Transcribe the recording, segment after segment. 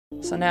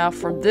So now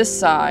from this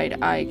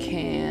side, I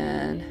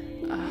can...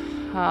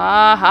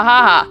 ha ha ha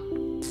ha!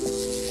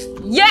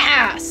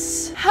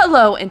 Yes!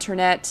 Hello,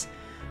 Internet.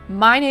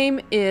 My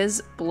name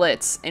is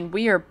Blitz, and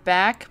we are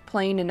back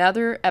playing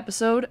another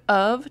episode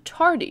of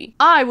Tardy.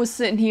 I was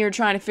sitting here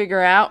trying to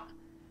figure out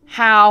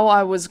how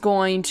I was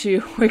going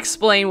to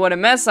explain what a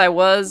mess I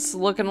was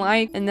looking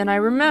like, and then I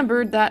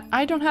remembered that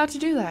I don't have to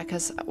do that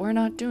because we're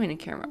not doing a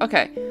camera.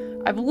 Okay,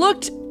 I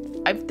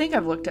think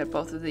I've looked at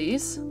both of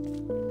these.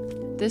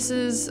 This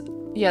is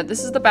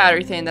the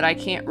battery thing that I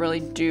can't really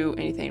do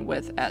anything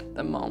with at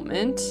the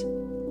moment.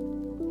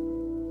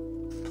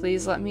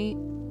 Please let me...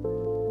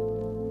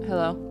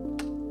 Hello?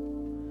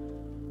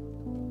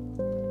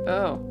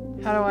 Oh,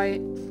 how do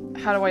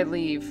I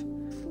leave?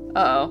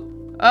 Uh-oh.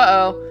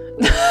 Uh-oh.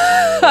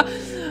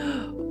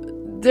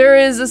 There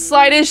is a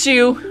slight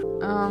issue.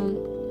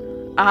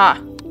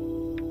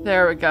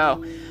 There we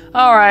go.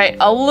 Alright,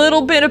 a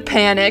little bit of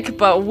panic,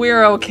 but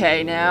we're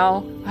okay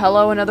now.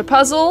 Hello, another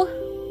puzzle?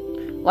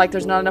 Like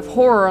there's not enough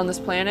horror on this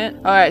planet.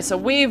 Alright, so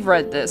we've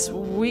read this.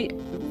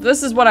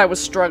 This is what I was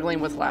struggling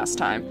with last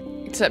time.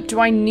 Except, do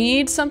I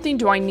need something?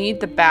 Do I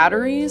need the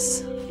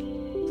batteries?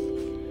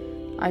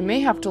 I may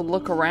have to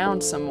look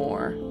around some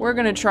more. We're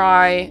gonna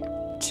try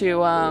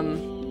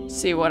to,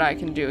 see what I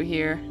can do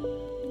here.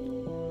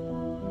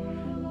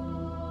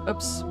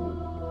 Oops.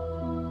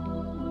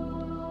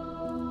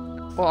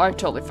 Well, I've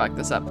totally fucked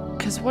this up.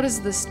 Because what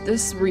is this?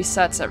 This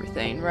resets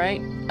everything,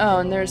 right? Oh,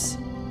 and there's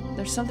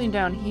something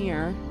down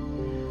here.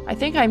 I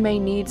think I may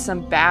need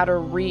some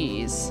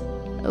batteries.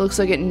 It looks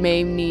like it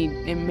may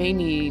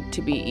need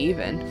to be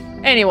even.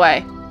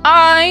 Anyway,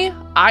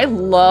 I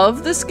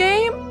love this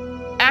game.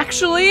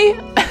 Actually,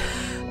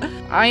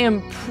 I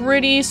am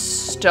pretty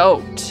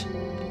stoked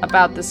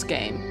about this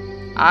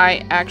game.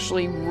 I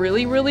actually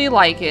really, really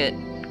like it.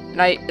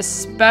 And I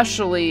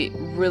especially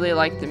really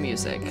like the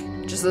music.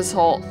 Just this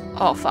whole,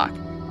 oh fuck.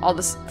 All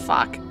this,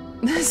 fuck.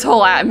 This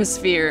whole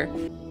atmosphere.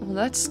 Well,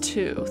 that's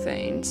two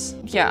things.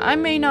 Yeah, I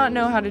may not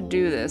know how to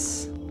do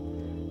this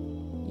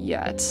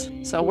yet.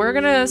 So we're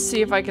gonna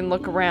see if I can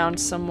look around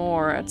some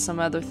more at some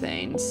other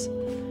things.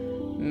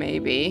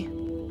 Maybe.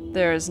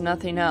 There is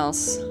nothing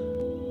else.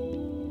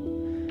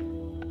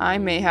 I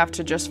may have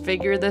to just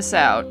figure this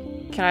out.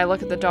 Can I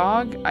look at the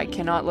dog? I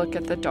cannot look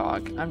at the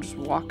dog. I'm just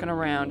walking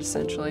around,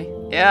 essentially.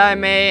 Yeah, I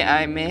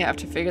may have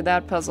to figure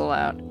that puzzle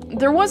out.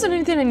 There wasn't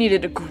anything I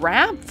needed to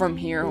grab from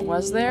here,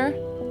 was there?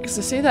 Because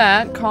I see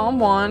that. Column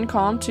 1,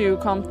 column 2,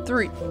 column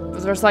 3.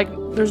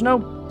 There's no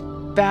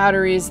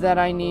batteries that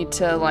I need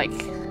to, like,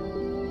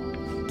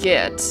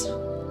 get.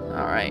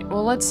 Alright,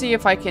 well, let's see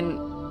if I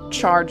can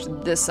charge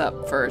this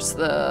up first.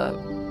 The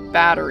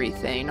battery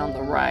thing on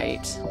the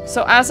right.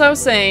 So as I was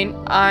saying,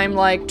 I'm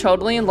like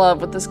totally in love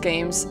with this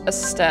game's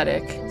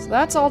aesthetic. So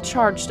that's all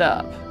charged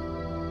up.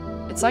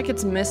 It's like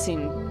it's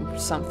missing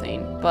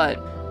something, but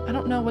I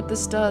don't know what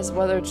this does,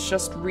 whether it's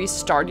just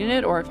restarting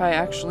it or if I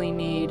actually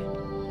need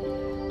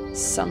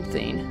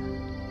something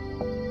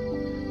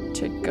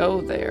to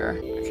go there.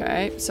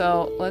 Okay,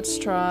 so let's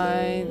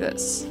try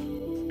this.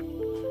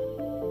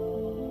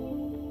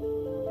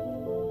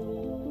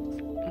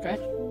 Okay.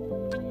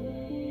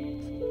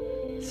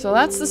 So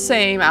that's the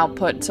same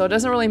output, so it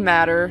doesn't really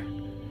matter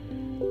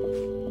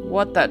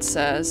what that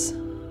says.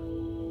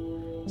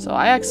 So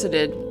I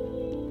exited.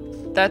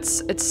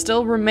 It's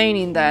still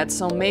remaining that,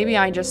 so maybe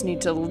I just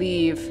need to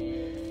leave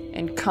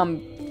and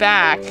come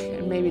back,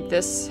 and maybe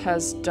this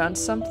has done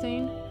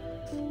something.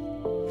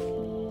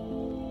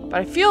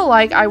 But I feel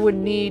like I would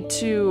need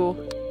to,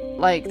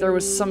 like, there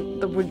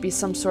would be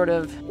some sort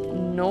of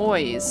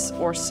noise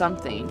or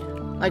something,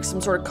 like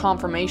some sort of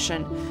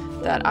confirmation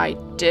that I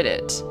did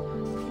it.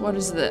 What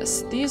is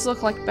this? These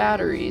look like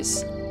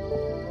batteries.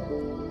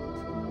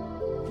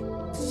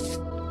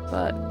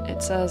 But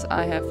it says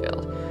I have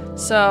failed.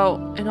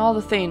 So, and all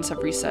the things have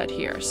reset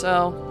here.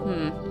 So,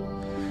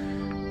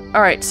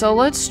 Alright, so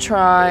let's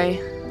try.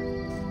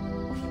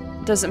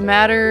 Does it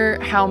matter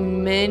how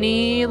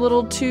many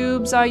little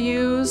tubes I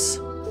use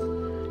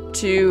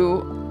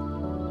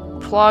to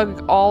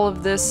plug all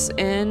of this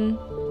in?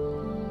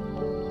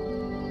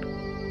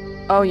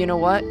 Oh, you know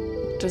what?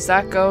 Does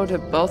that go to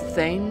both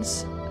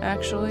things?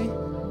 Actually?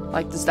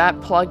 Like, does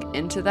that plug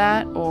into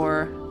that,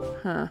 or...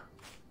 Huh.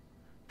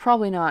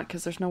 Probably not,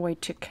 because there's no way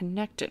to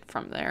connect it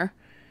from there.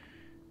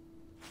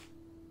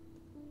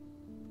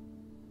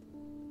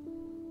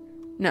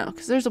 No,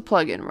 because there's a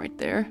plug-in right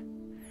there.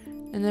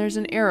 And there's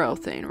an arrow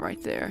thing right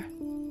there.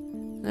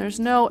 There's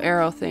no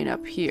arrow thing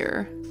up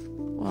here.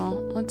 Well,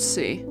 let's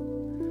see.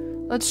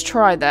 Let's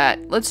try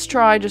that. Let's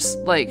try just,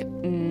 like,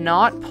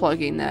 not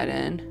plugging that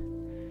in.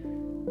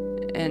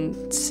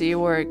 And see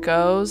where it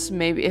goes.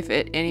 Maybe if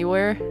it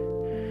anywhere.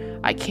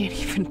 I can't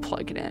even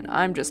plug it in.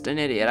 I'm just an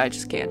idiot. I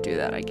just can't do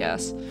that, I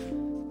guess.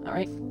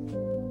 Alright.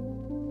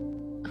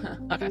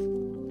 Okay.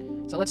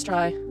 So let's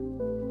try.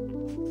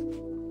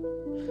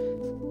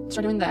 Let's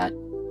try doing that.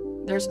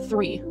 There's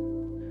 3.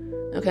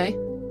 Okay.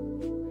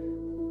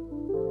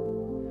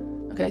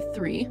 Okay,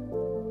 3.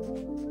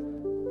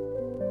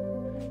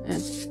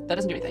 And that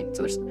doesn't do anything.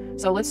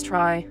 So let's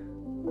try...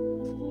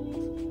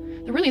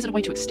 There really isn't a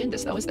way to extend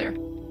this, though, is there?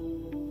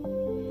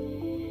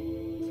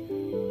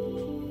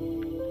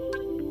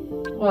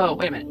 Whoa,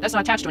 wait a minute. That's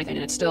not attached to anything,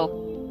 and it's still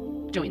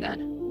doing that.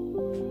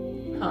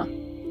 Huh.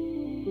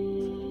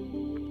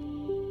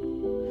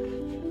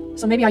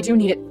 So maybe I do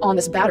need it on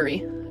this battery,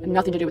 and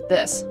nothing to do with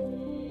this.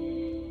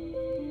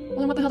 Well,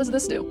 then what the hell does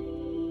this do?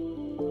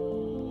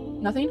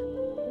 Nothing?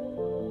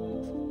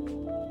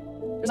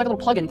 There's like a little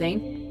plug-in thing.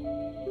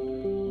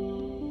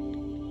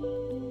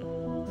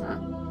 Huh.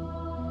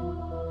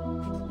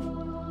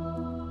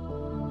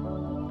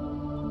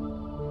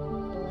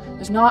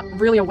 There's not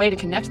really a way to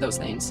connect those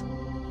things.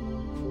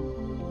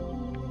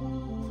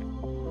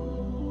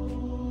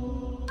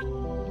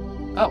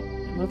 Oh,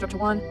 it moved up to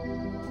 1.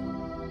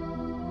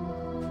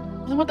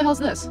 Well, then what the hell is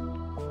this?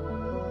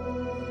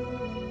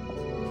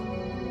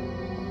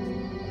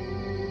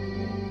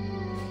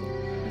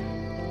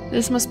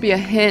 This must be a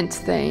hint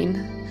thing.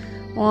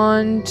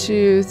 1,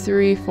 2,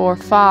 3, 4,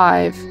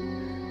 5.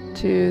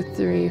 2,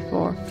 3,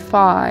 4,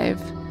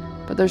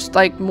 5. But there's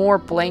like more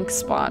blank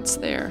spots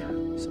there.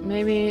 So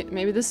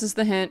maybe this is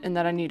the hint and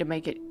that I need to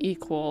make it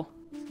equal.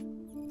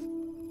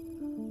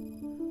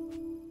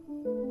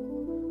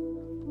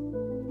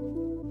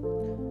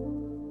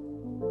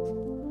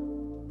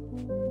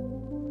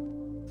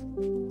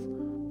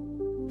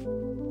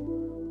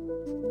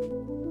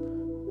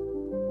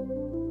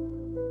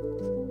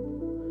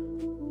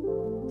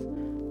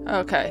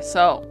 Okay,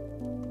 so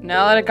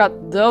now that I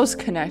got those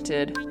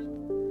connected.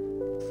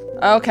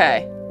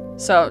 Okay,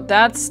 so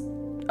that's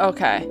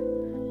okay.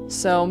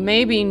 So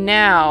maybe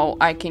now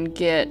I can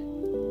get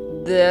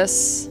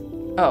this.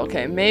 Oh,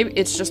 okay, maybe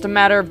it's just a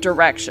matter of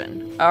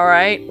direction. All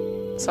right.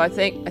 So I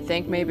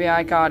think maybe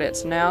I got it.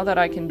 So now that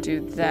I can do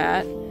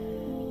that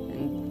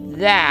and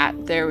that,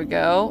 there we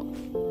go.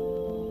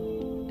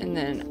 And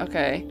then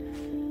okay.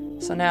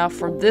 So now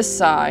from this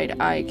side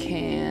I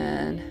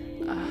can.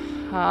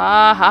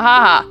 Ha ha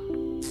ha!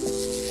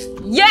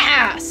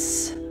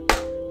 Yes!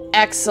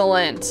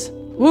 Excellent.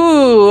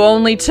 Ooh,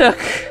 only took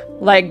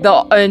like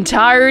the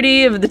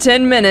entirety of the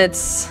 10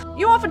 minutes.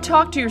 You often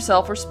talk to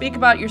yourself or speak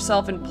about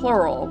yourself in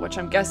plural, which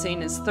I'm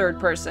guessing is third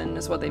person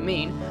is what they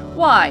mean.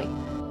 Why?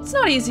 It's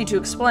not easy to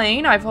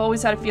explain. I've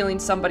always had a feeling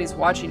somebody's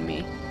watching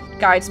me.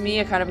 Guides me,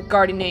 a kind of a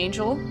guardian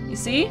angel, you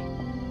see?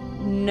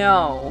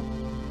 No.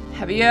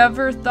 Have you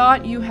ever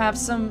thought you have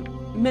some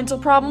mental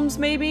problems,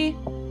 maybe?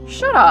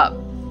 Shut up.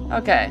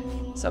 Okay,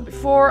 so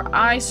before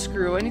I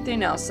screw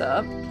anything else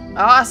up...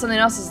 Ah, something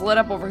else is lit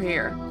up over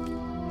here.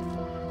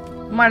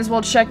 Might as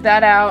well check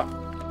that out.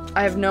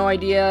 I have no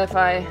idea if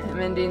I am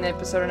ending the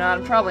episode or not.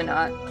 I'm probably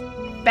not.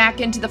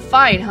 Back into the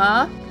fight,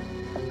 huh?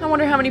 I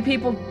wonder how many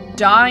people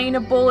dying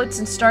of bullets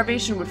and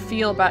starvation would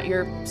feel about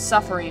your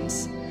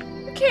sufferings.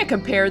 You can't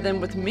compare them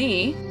with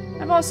me.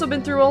 I've also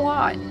been through a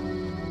lot.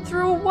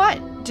 Through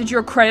what? Did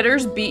your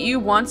creditors beat you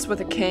once with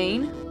a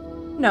cane?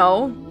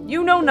 No,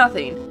 you know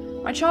nothing.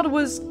 My childhood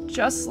was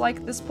just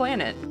like this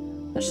planet.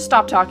 Let's just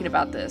stop talking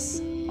about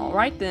this.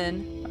 Alright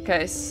then.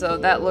 Okay, so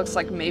that looks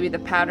like maybe the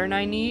pattern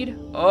I need.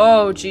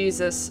 Oh,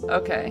 Jesus.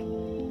 Okay.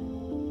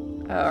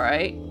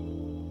 Alright.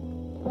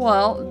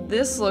 Well,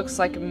 this looks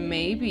like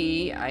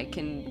maybe I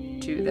can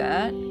do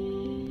that.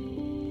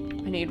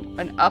 I need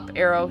an up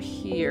arrow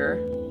here.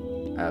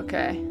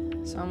 Okay.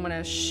 So I'm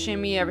gonna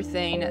shimmy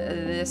everything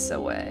this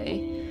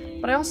away.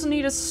 But I also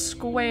need a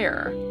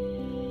square.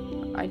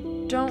 I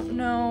don't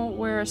know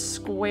where a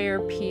square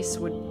piece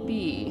would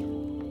be.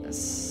 A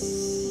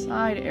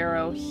side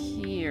arrow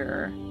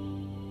here.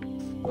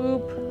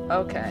 Oop.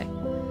 Okay.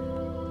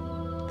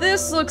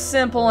 This looks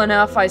simple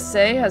enough, I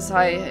say, as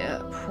I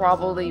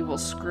probably will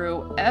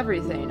screw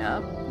everything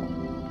up.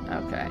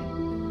 Okay.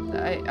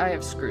 I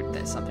have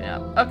screwed something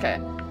up. Okay.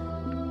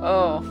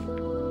 Oh.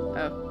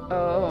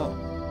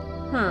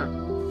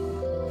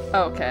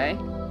 Okay.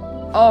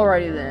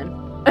 Alrighty then.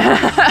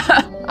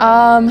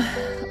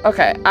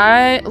 Okay,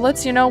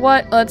 you know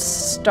what? Let's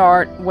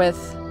start with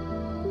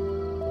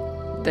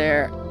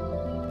there.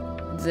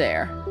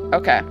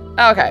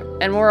 Okay,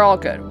 and we're all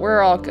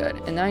good.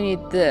 And I need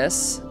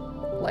this,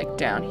 like,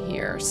 down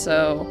here.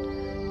 So,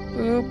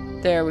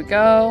 boop, there we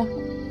go.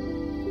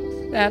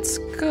 That's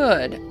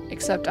good,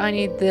 except I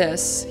need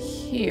this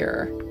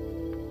here.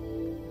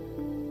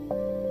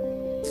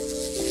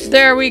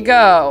 There we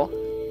go.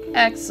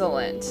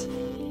 Excellent.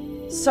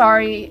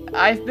 Sorry,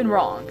 I've been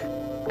wrong.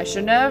 I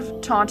shouldn't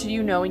have taunted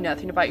you knowing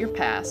nothing about your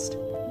past.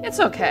 It's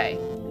okay.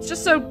 It's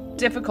just so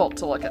difficult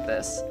to look at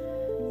this.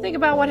 Think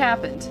about what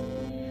happened.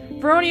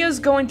 Veronio's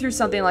going through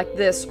something like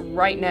this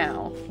right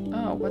now.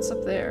 Oh, what's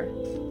up there?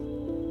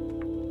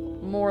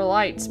 More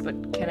lights,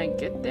 but can I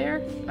get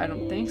there? I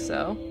don't think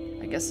so.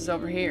 I guess it's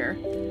over here.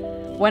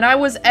 When I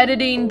was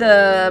editing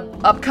the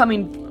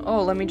upcoming...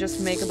 Oh, let me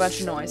just make a bunch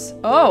of noise.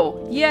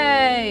 Oh,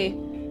 yay!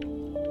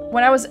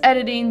 When I was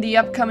editing the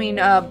upcoming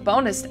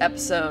bonus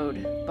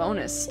episode,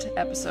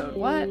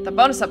 what? The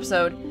bonus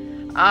episode,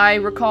 I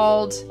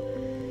recalled,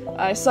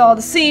 I saw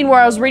the scene where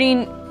I was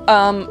reading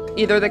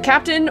either the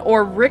captain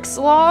or Rick's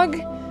log,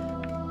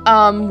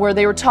 where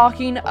they were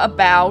talking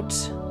about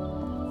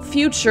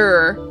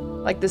future,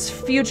 like this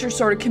future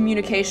sort of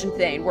communication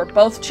thing, where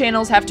both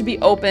channels have to be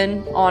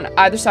open on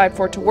either side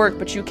for it to work,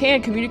 but you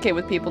can communicate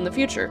with people in the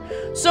future.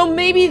 So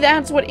maybe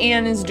that's what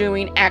Anne is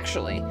doing,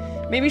 actually.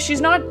 Maybe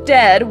she's not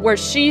dead where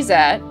she's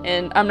at,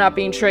 and I'm not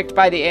being tricked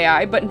by the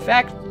AI, but in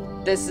fact,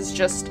 this is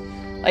just,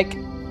 like,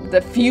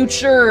 the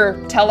future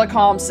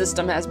telecom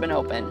system has been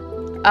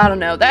opened. I don't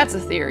know, that's a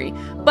theory.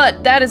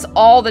 But that is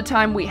all the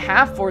time we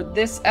have for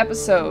this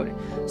episode.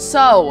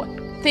 So,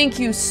 thank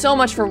you so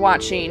much for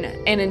watching,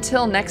 and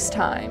until next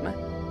time,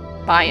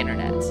 bye,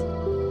 Internet.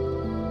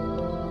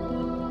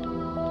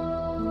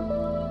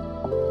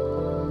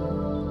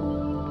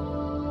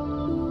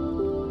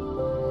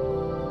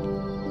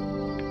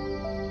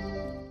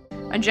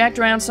 I jacked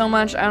around so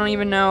much, I don't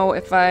even know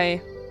if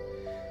I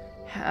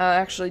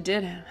actually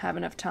did have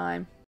enough time.